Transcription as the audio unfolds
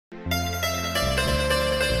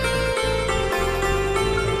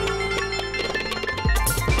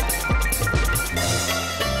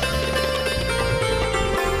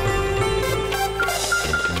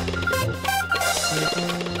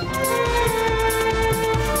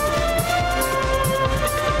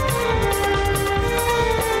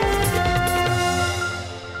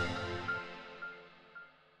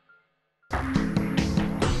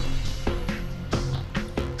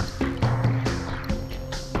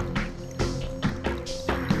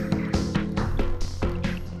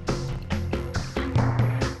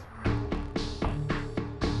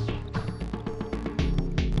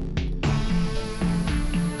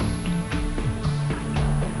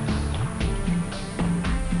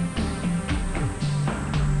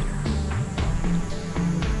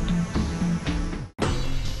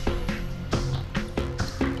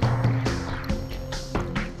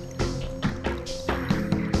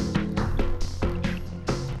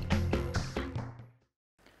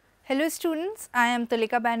Hello students, I am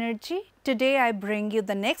Tulika Banerjee. Today I bring you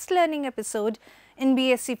the next learning episode in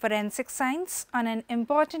BSc Forensic Science on an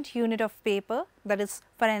important unit of paper, that is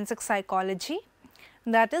Forensic Psychology,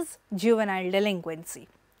 that is Juvenile Delinquency.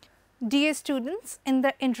 Dear students, in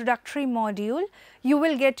the introductory module, you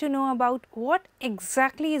will get to know about what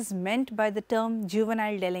exactly is meant by the term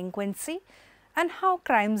juvenile delinquency and how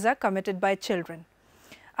crimes are committed by children.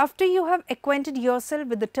 After you have acquainted yourself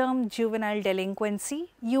with the term juvenile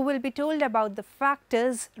delinquency, you will be told about the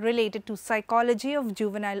factors related to psychology of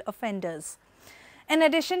juvenile offenders. In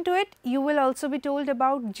addition to it, you will also be told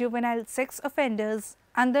about juvenile sex offenders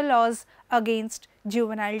and the laws against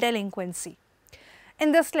juvenile delinquency.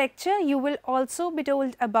 In this lecture, you will also be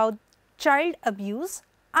told about child abuse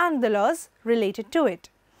and the laws related to it.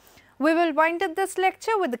 We will wind up this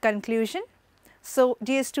lecture with the conclusion. So,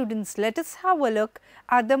 dear students, let us have a look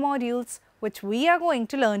at the modules which we are going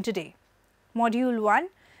to learn today. Module 1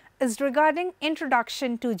 is regarding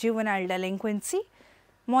Introduction to Juvenile Delinquency.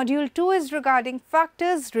 Module 2 is regarding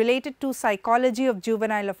factors related to psychology of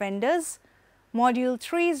juvenile offenders. Module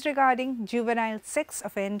 3 is regarding juvenile sex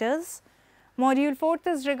offenders. Module 4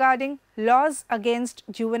 is regarding laws against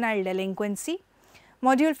juvenile delinquency.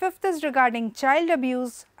 Module 5 is regarding child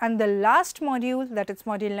abuse, and the last module, that is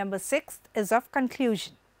module number 6, is of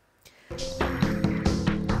conclusion.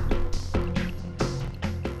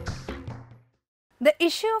 The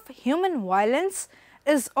issue of human violence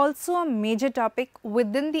is also a major topic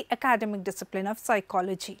within the academic discipline of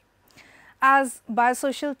psychology. As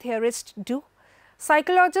biosocial theorists do,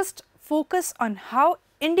 psychologists focus on how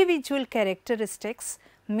individual characteristics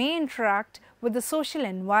may interact with the social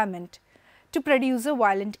environment to produce a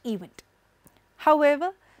violent event.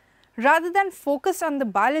 However, rather than focus on the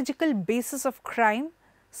biological basis of crime,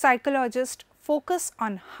 psychologists focus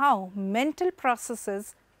on how mental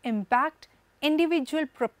processes impact individual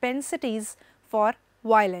propensities for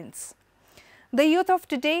violence. The youth of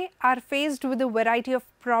today are faced with a variety of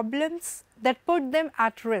problems that put them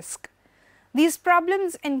at risk. These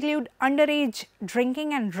problems include underage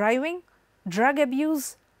drinking and driving, drug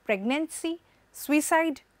abuse, pregnancy,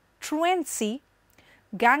 suicide, truancy,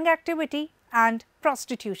 gang activity and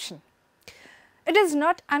prostitution. It is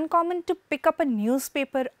not uncommon to pick up a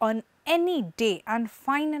newspaper on any day and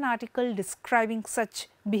find an article describing such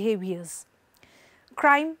behaviors.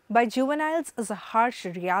 Crime by juveniles is a harsh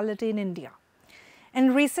reality in India.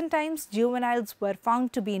 In recent times, juveniles were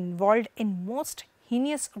found to be involved in most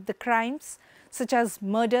heinous of the crimes such as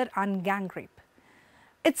murder and gang rape.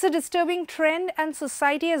 It's a disturbing trend, and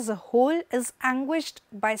society as a whole is anguished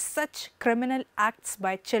by such criminal acts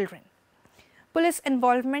by children. Police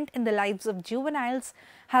involvement in the lives of juveniles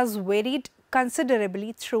has varied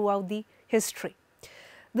considerably throughout the history.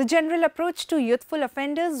 The general approach to youthful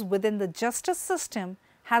offenders within the justice system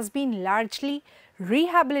has been largely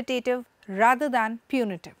rehabilitative rather than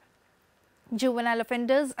punitive. Juvenile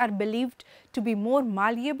offenders are believed to be more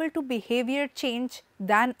malleable to behavior change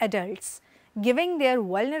than adults, giving their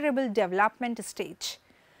vulnerable development stage.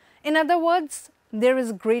 In other words, there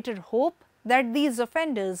is greater hope that these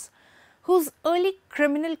offenders, whose early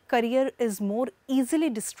criminal career is more easily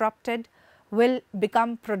disrupted, will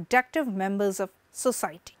become productive members of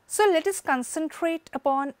society. So, let us concentrate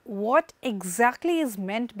upon what exactly is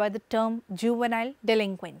meant by the term juvenile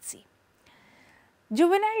delinquency.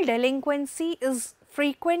 Juvenile delinquency is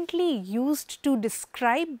frequently used to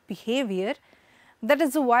describe behavior that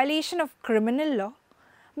is a violation of criminal law,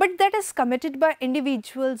 but that is committed by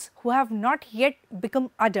individuals who have not yet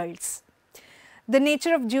become adults. The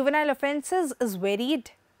nature of juvenile offences is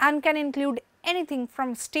varied and can include anything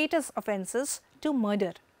from status offences to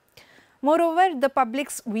murder. Moreover, the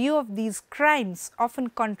public's view of these crimes often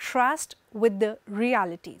contrast with the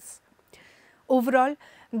realities. Overall,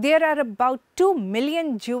 there are about 2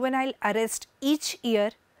 million juvenile arrests each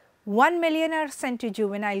year, 1 million are sent to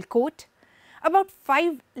juvenile court, about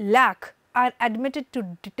 5 lakh are admitted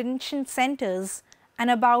to detention centres,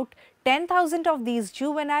 and about 10,000 of these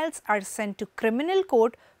juveniles are sent to criminal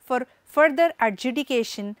court for further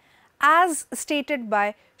adjudication, as stated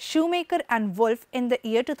by Shoemaker and Wolf in the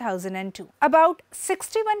year 2002. About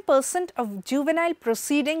 61% of juvenile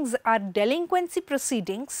proceedings are delinquency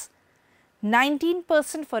proceedings,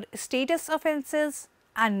 19% for status offences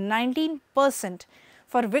and 19%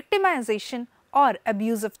 for victimization or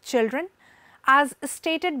abuse of children, as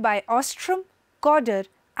stated by Ostrom, Coder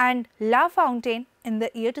and LaFontaine in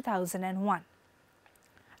the year 2001.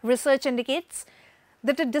 Research indicates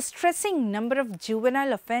that a distressing number of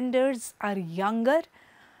juvenile offenders are younger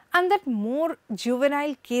and that more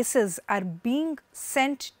juvenile cases are being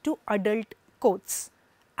sent to adult courts.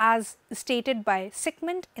 as stated by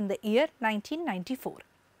Sigmund in the year 1994.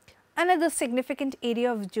 Another significant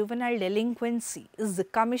area of juvenile delinquency is the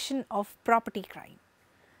commission of property crime.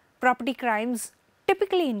 Property crimes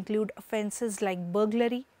typically include offences like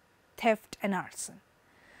burglary, theft and arson.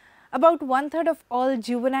 About one-third of all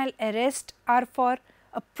juvenile arrests are for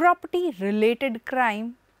a property-related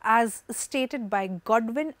crime as stated by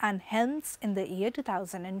Godwin and Helms in the year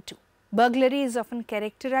 2002. Burglary is often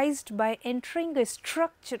characterized by entering a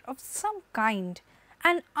structure of some kind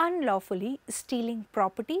and unlawfully stealing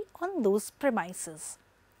property on those premises.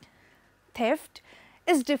 Theft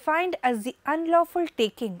is defined as the unlawful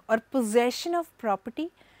taking or possession of property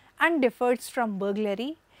and differs from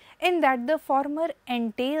burglary in that the former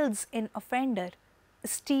entails an offender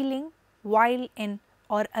stealing while in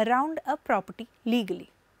or around a property legally.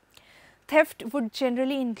 Theft would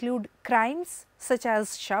generally include crimes such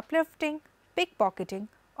as shoplifting, pickpocketing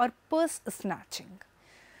or purse snatching.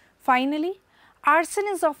 Finally, arson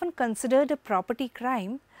is often considered a property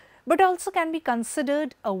crime but also can be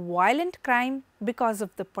considered a violent crime because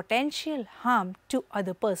of the potential harm to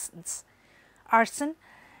other persons. Arson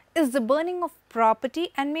is the burning of property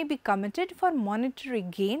and may be committed for monetary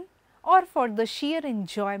gain or for the sheer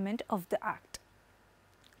enjoyment of the act.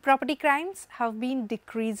 Property crimes have been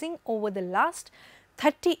decreasing over the last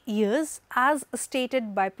 30 years as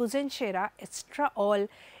stated by Puzenchera et al.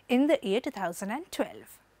 In the year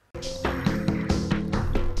 2012.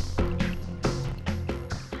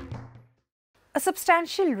 A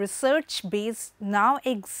substantial research base now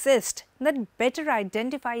exists that better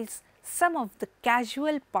identifies some of the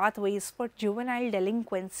causal pathways for juvenile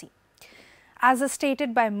delinquency, as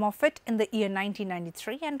stated by Moffat in the year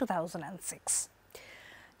 1993 and 2006.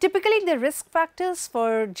 Typically, the risk factors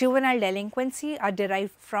for juvenile delinquency are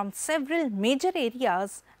derived from several major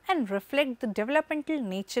areas and reflect the developmental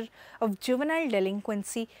nature of juvenile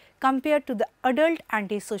delinquency compared to the adult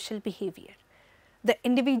antisocial behavior. The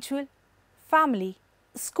individual, family,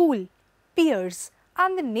 school, peers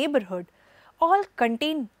and the neighborhood all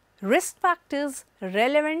contain risk factors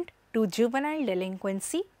relevant to juvenile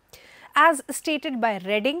delinquency as stated by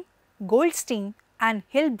Redding, Goldstein and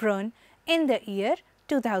Hilbrun in the year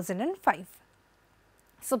 2005.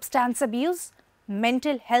 Substance abuse,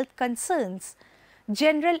 mental health concerns,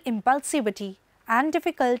 general impulsivity and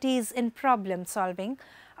difficulties in problem solving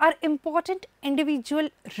are important individual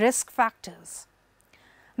risk factors.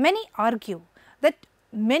 Many argue that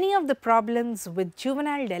many of the problems with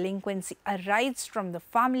juvenile delinquency arise from the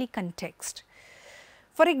family context.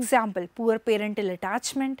 For example, poor parental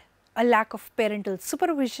attachment, a lack of parental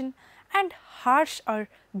supervision and harsh or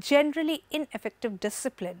generally ineffective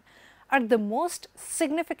discipline are the most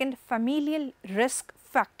significant familial risk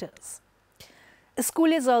factors.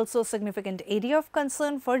 School is also a significant area of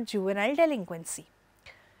concern for juvenile delinquency.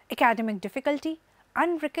 Academic difficulty,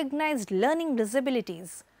 unrecognized learning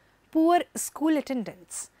disabilities, poor school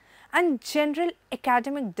attendance and general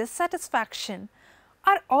academic dissatisfaction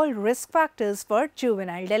are all risk factors for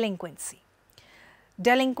juvenile delinquency.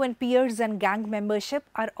 Delinquent peers and gang membership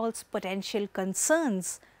are also potential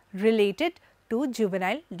concerns related to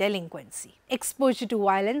juvenile delinquency. Exposure to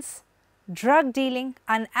violence, drug dealing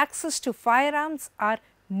and access to firearms are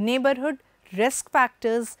neighborhood risk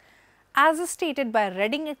factors as stated by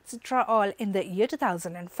Redding etc. al. In the year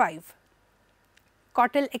 2005.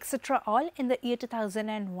 Cottle etc. al. In the year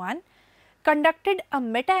 2001 conducted a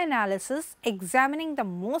meta-analysis examining the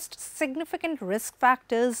most significant risk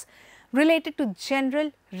factors related to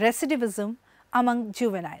general recidivism among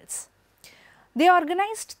juveniles. They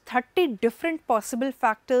organized 30 different possible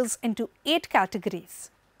factors into 8 categories,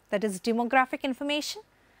 that is demographic information,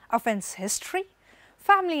 offense history,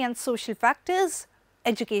 family and social factors,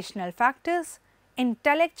 educational factors,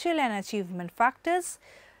 intellectual and achievement factors,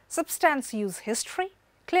 substance use history,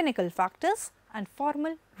 clinical factors and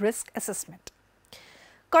formal risk assessment.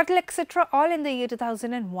 Cottle etc. al. In the year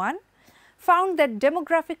 2001 found that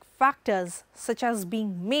demographic factors such as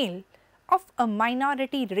being male, of a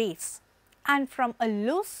minority race and from a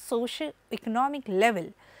low socio-economic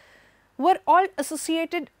level were all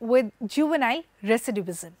associated with juvenile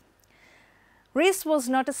recidivism. Race was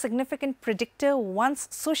not a significant predictor once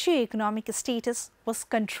socio-economic status was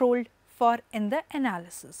controlled for in the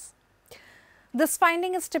analysis. This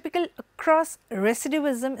finding is typical across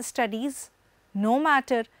recidivism studies, no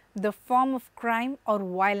matter the form of crime or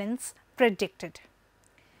violence predicted.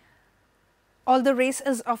 Although race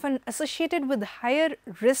is often associated with higher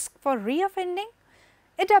risk for reoffending,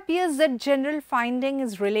 it appears that general finding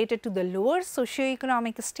is related to the lower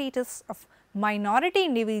socio-economic status of minority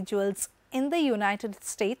individuals in the United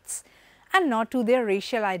States and not to their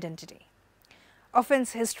racial identity.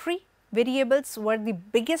 Offence history variables were the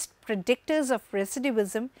biggest predictors of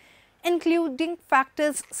recidivism, including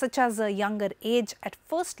factors such as a younger age at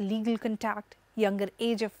first legal contact, younger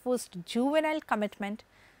age of first juvenile commitment,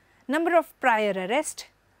 number of prior arrest,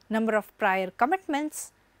 number of prior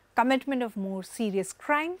commitments, commitment of more serious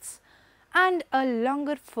crimes, and a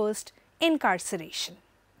longer first incarceration.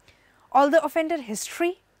 Although offender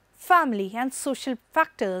history, family and social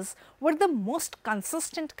factors were the most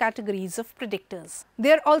consistent categories of predictors,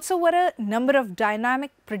 there also were a number of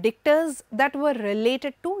dynamic predictors that were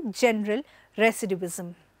related to general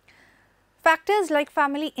recidivism. Factors like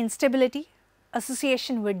family instability,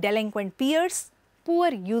 association with delinquent peers, poor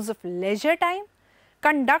use of leisure time,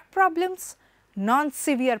 conduct problems,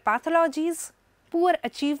 non-severe pathologies, poor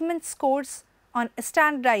achievement scores on a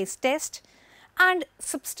standardized test, and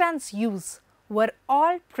substance use were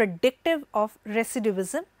all predictive of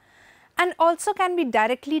recidivism and also can be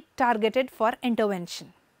directly targeted for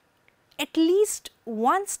intervention. At least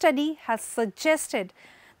one study has suggested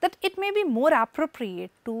that it may be more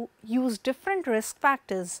appropriate to use different risk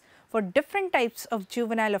factors for different types of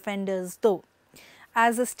juvenile offenders, though,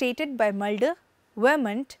 as stated by Mulder,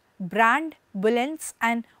 Vermont, Brand, Bullens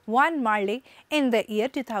and Van Marley in the year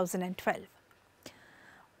 2012.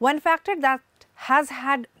 One factor that has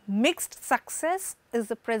had mixed success is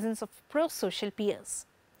the presence of prosocial peers.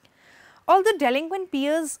 Although delinquent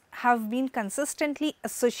peers have been consistently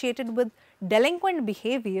associated with delinquent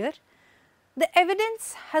behavior, the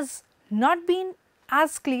evidence has not been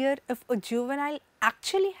as clear if a juvenile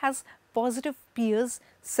actually has positive peers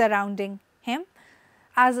surrounding him,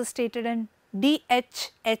 as stated in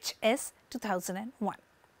DHHS 2001.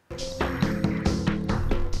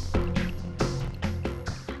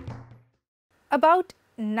 About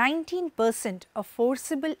 19% of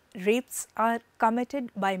forcible rapes are committed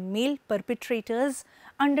by male perpetrators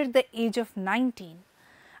under the age of 19,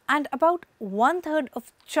 and about 1/3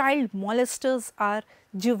 of child molesters are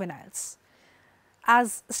juveniles,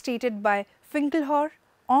 as stated by Finkelhor,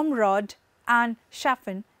 Omrod and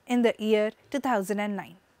Schaffen in the year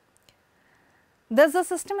 2009. Thus, the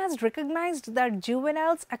system has recognized that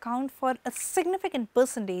juveniles account for a significant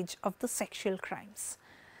percentage of the sexual crimes.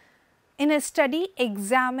 In a study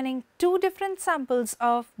examining two different samples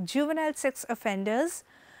of juvenile sex offenders,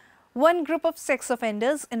 one group of sex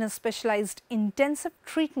offenders in a specialized intensive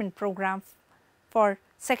treatment program for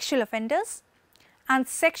sexual offenders and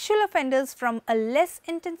sexual offenders from a less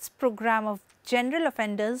intense program of general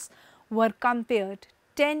offenders were compared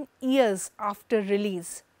 10 years after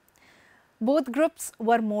release. Both groups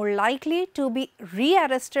were more likely to be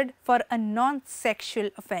rearrested for a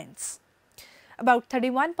non-sexual offence. About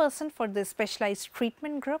 31% for the specialized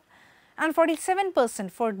treatment group and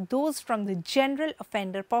 47% for those from the general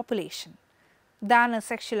offender population, than a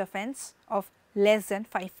sexual offence of less than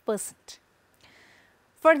 5%.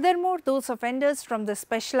 Furthermore, those offenders from the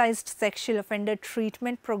specialized sexual offender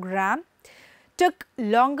treatment program took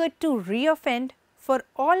longer to reoffend for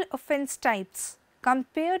all offence types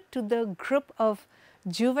compared to the group of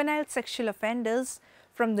juvenile sexual offenders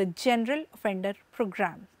from the general offender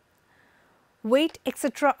program. Waite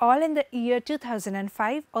etc. all in the year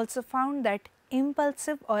 2005 also found that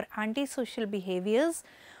impulsive or antisocial behaviors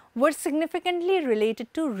were significantly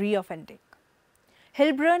related to reoffending.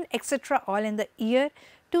 Hilbrun etc. all in the year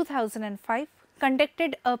 2005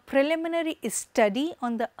 conducted a preliminary study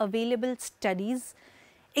on the available studies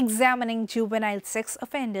examining juvenile sex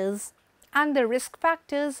offenders and the risk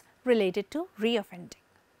factors related to reoffending.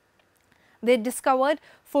 They discovered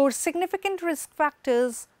 4 significant risk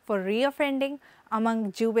factors for reoffending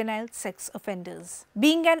among juvenile sex offenders.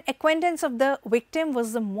 Being an acquaintance of the victim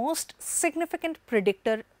was the most significant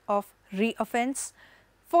predictor of reoffense,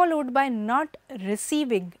 followed by not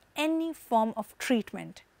receiving any form of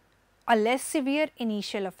treatment, a less severe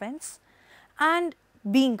initial offence, and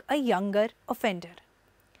being a younger offender.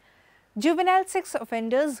 Juvenile sex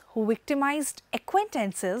offenders who victimized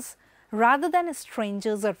acquaintances rather than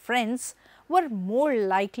strangers or friends were more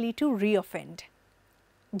likely to reoffend.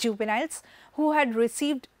 Juveniles who had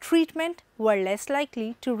received treatment were less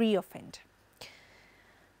likely to reoffend.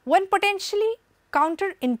 One potentially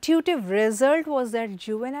counterintuitive result was that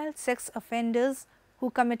juvenile sex offenders who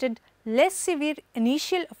committed less severe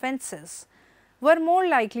initial offences were more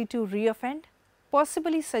likely to reoffend,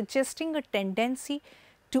 possibly suggesting a tendency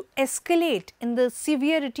to escalate in the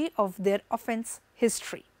severity of their offence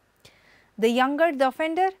history. The younger the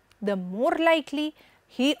offender, the more likely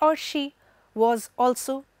he or she was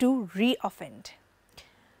also to reoffend.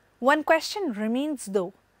 One question remains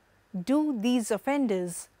though, do these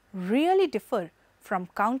offenders really differ from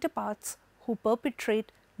counterparts who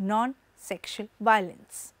perpetrate non sexual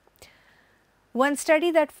violence. One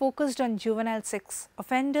study that focused on juvenile sex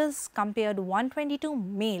offenders compared 122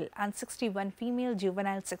 male and 61 female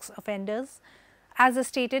juvenile sex offenders, as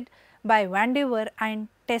stated by Vandever and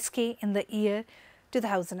Teske in the year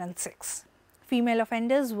 2006. Female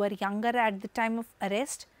offenders were younger at the time of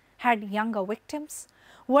arrest, had younger victims,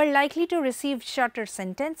 were likely to receive shorter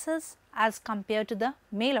sentences as compared to the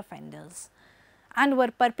male offenders, and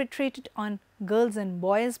were perpetrated on girls and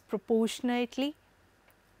boys proportionately.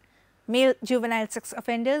 Male juvenile sex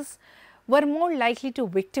offenders were more likely to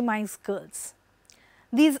victimize girls.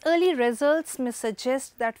 These early results may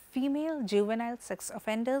suggest that female juvenile sex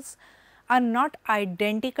offenders are not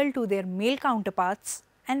identical to their male counterparts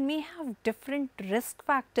and may have different risk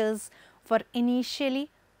factors for initially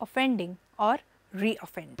offending or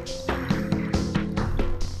re-offending.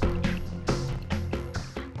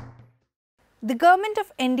 The Government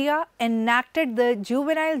of India enacted the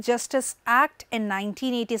Juvenile Justice Act in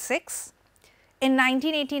 1986. In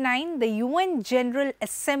 1989, the UN General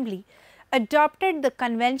Assembly adopted the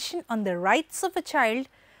Convention on the Rights of a Child,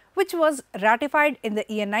 which was ratified in the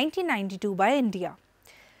year 1992 by India.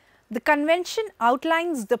 The convention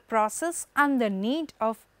outlines the process and the need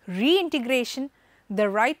of reintegration, the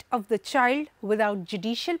right of the child without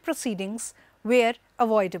judicial proceedings where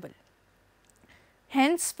avoidable.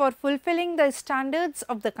 Hence, for fulfilling the standards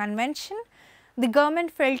of the convention, the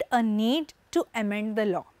government felt a need to amend the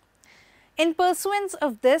law. In pursuance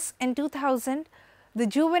of this, in 2000, the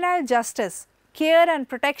Juvenile Justice, Care and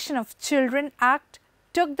Protection of Children Act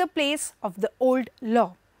took the place of the old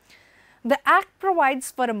law. The Act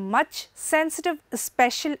provides for a much sensitive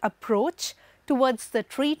special approach towards the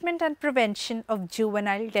treatment and prevention of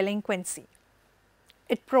juvenile delinquency.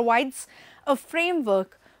 It provides a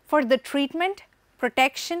framework for the treatment,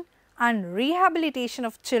 protection and rehabilitation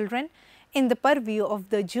of children in the purview of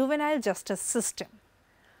the juvenile justice system.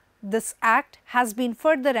 This Act has been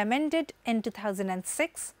further amended in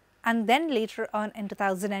 2006 and then later on in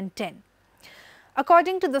 2010.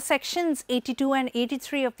 According to the sections 82 and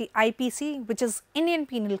 83 of the IPC, which is Indian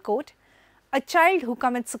Penal Code, a child who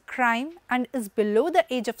commits a crime and is below the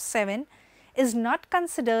age of 7 is not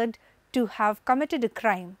considered to have committed a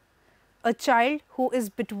crime. A child who is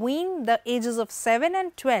between the ages of 7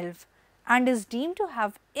 and 12 and is deemed to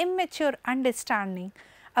have immature understanding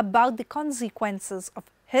about the consequences of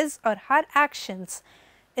his or her actions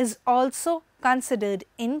is also considered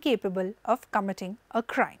incapable of committing a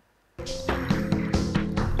crime.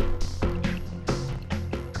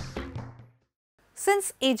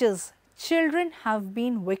 Since ages, children have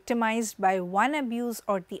been victimized by one abuse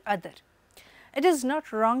or the other. It is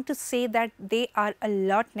not wrong to say that they are a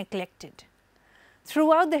lot neglected.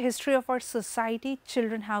 Throughout the history of our society,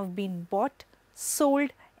 children have been bought,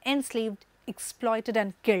 sold, enslaved, exploited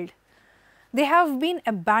and killed. They have been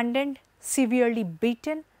abandoned, severely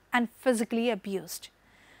beaten and physically abused.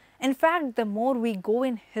 In fact, the more we go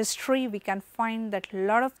in history, we can find that a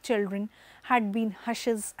lot of children had been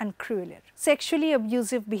harsher and crueler. Sexually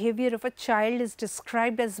abusive behavior of a child is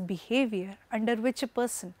described as behavior under which a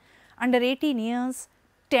person under 18 years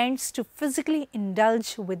tends to physically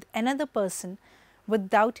indulge with another person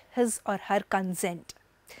without his or her consent.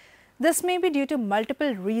 This may be due to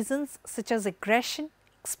multiple reasons such as aggression,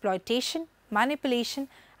 exploitation, manipulation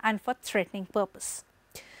and for threatening purpose.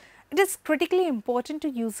 It is critically important to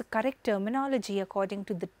use the correct terminology according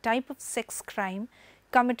to the type of sex crime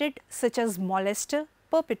committed, such as molester,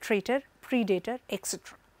 perpetrator, predator,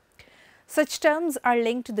 etc. Such terms are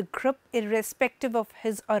linked to the group irrespective of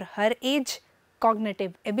his or her age,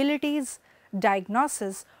 cognitive abilities,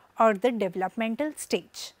 diagnosis or the developmental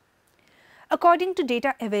stage. According to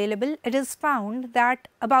data available, it is found that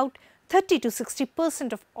about 30 to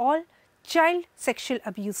 60% of all child sexual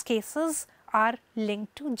abuse cases are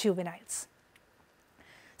linked to juveniles.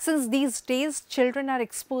 Since these days children are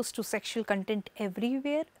exposed to sexual content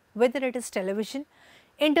everywhere, whether it is television,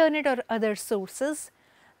 internet or other sources,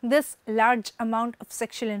 this large amount of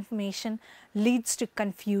sexual information leads to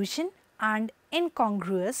confusion and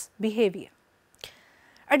incongruous behavior.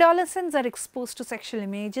 Adolescents are exposed to sexual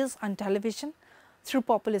images on television, through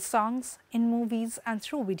popular songs, in movies and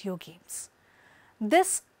through video games.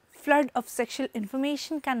 This flood of sexual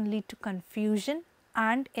information can lead to confusion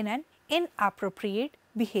and in an inappropriate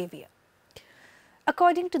behavior.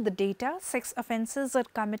 According to the data, sex offences are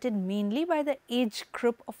committed mainly by the age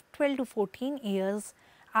group of 12 to 14 years,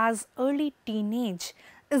 as early teenage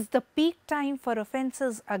is the peak time for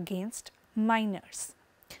offences against minors.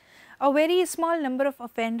 A very small number of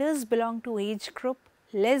offenders belong to age group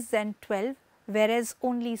less than 12, whereas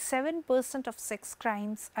only 7% of sex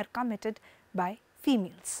crimes are committed by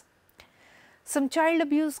females. Some child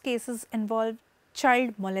abuse cases involve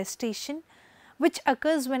child molestation, which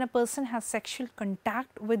occurs when a person has sexual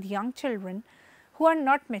contact with young children who are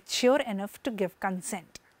not mature enough to give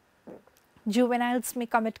consent. Juveniles may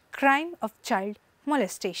commit crime of child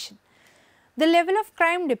molestation. The level of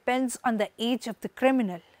crime depends on the age of the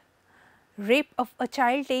criminal. Rape of a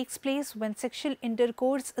child takes place when sexual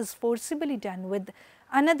intercourse is forcibly done with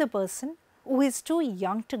another person who is too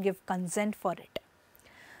young to give consent for it.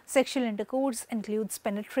 Sexual intercourse includes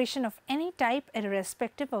penetration of any type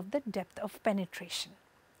irrespective of the depth of penetration.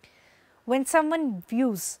 When someone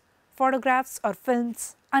views photographs or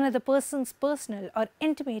films another person's personal or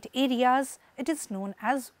intimate areas, it is known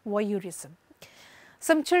as voyeurism.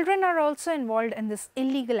 Some children are also involved in this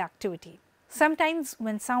illegal activity. Sometimes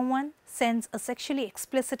when someone sends a sexually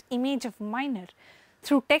explicit image of a minor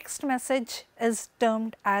through text message is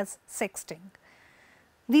termed as sexting.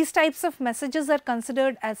 These types of messages are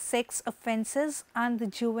considered as sex offences and the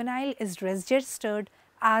juvenile is registered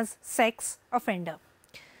as sex offender.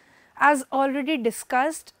 As already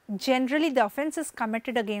discussed, generally the offence is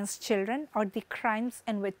committed against children or the crimes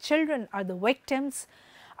in which children are the victims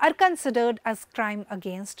are considered as crime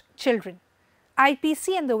against children.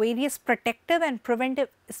 IPC and the various protective and preventive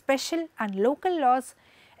special and local laws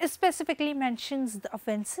specifically mentions the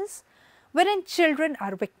offences wherein children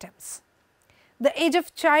are victims. The age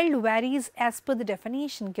of child varies as per the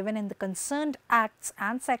definition given in the concerned acts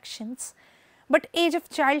and sections, but age of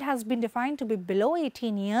child has been defined to be below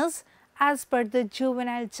 18 years as per the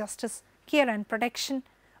Juvenile Justice, Care and Protection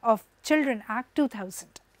of Children Act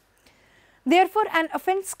 2000. Therefore, an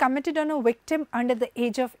offence committed on a victim under the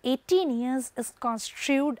age of 18 years is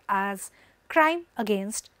construed as crime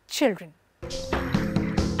against children.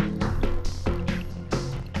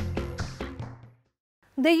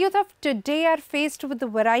 The youth of today are faced with a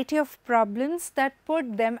variety of problems that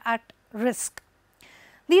put them at risk.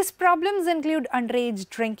 These problems include underage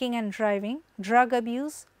drinking and driving, drug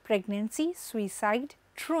abuse, pregnancy, suicide,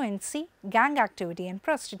 truancy, gang activity and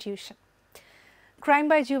prostitution. Crime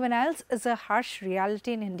by juveniles is a harsh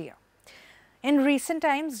reality in India. In recent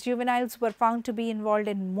times, juveniles were found to be involved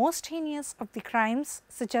in most heinous of the crimes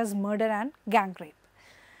such as murder and gang rape.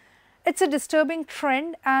 It is a disturbing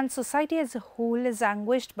trend and society as a whole is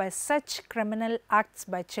anguished by such criminal acts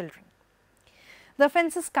by children. The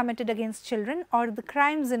offences committed against children or the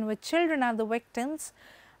crimes in which children are the victims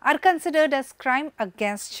are considered as crime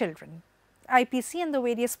against children. IPC and the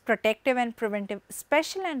various protective and preventive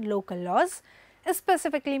special and local laws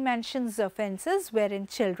specifically mentions the offences wherein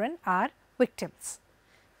children are victims.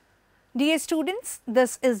 Dear students,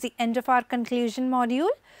 this is the end of our conclusion module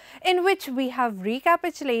in which we have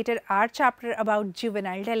recapitulated our chapter about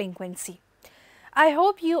juvenile delinquency. I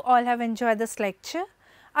hope you all have enjoyed this lecture.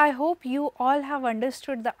 I hope you all have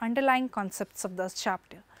understood the underlying concepts of this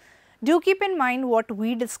chapter. Do keep in mind what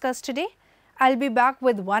we discussed today. I will be back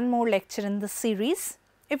with one more lecture in this series.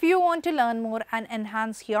 If you want to learn more and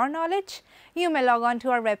enhance your knowledge, you may log on to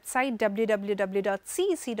our website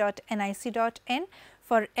www.cec.nic.in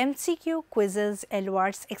for MCQ, quizzes,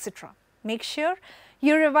 LWARs, etc. Make sure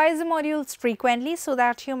you revise the modules frequently so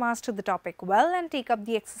that you master the topic well and take up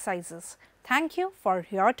the exercises. Thank you for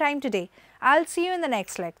your time today. I will see you in the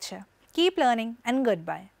next lecture. Keep learning and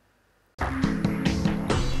goodbye.